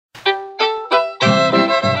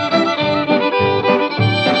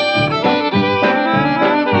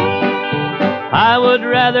would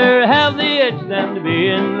rather have the itch than to be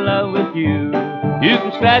in love with you. You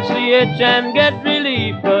can scratch the itch and get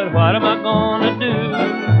relief, but what am I gonna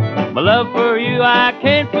do? My love for you I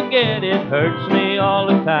can't forget, it hurts me all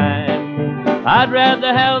the time. I'd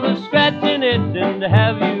rather have the scratching itch than to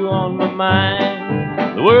have you on my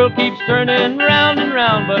mind. The world keeps turning round and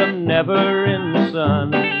round, but I'm never in the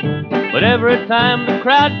sun. But every time the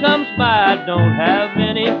crowd comes by, I don't have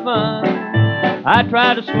any fun. I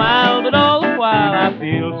try to smile, but all the while I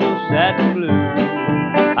feel so sad and blue.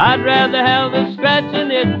 I'd rather have the scratching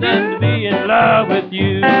itch than to be in love with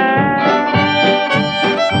you.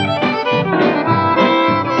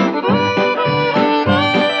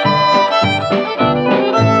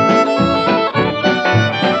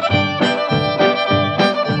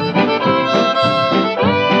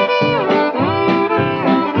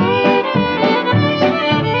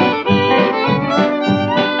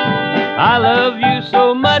 I love you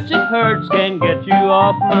so much it hurts, can't get you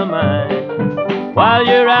off my mind. While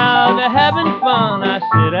you're out having fun, I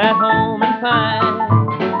sit at home and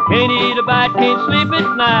pine. Can't eat a bite, can't sleep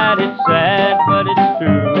at night, it's sad but it's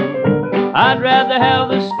true. I'd rather have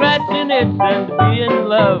the scratching itch than to be in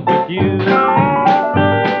love with you.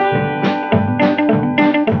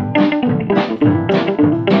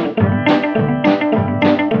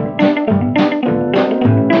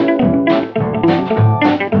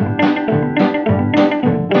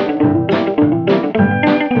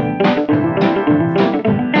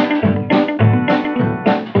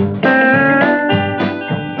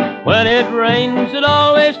 When it rains, it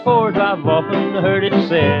always pours, I've often heard it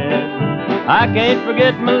said. I can't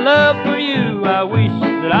forget my love for you, I wish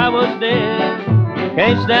that I was dead.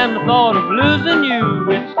 Can't stand the thought of losing you,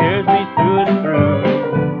 it scares me through and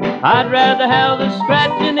through. I'd rather have the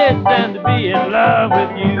scratching itch than to be in love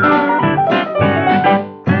with you.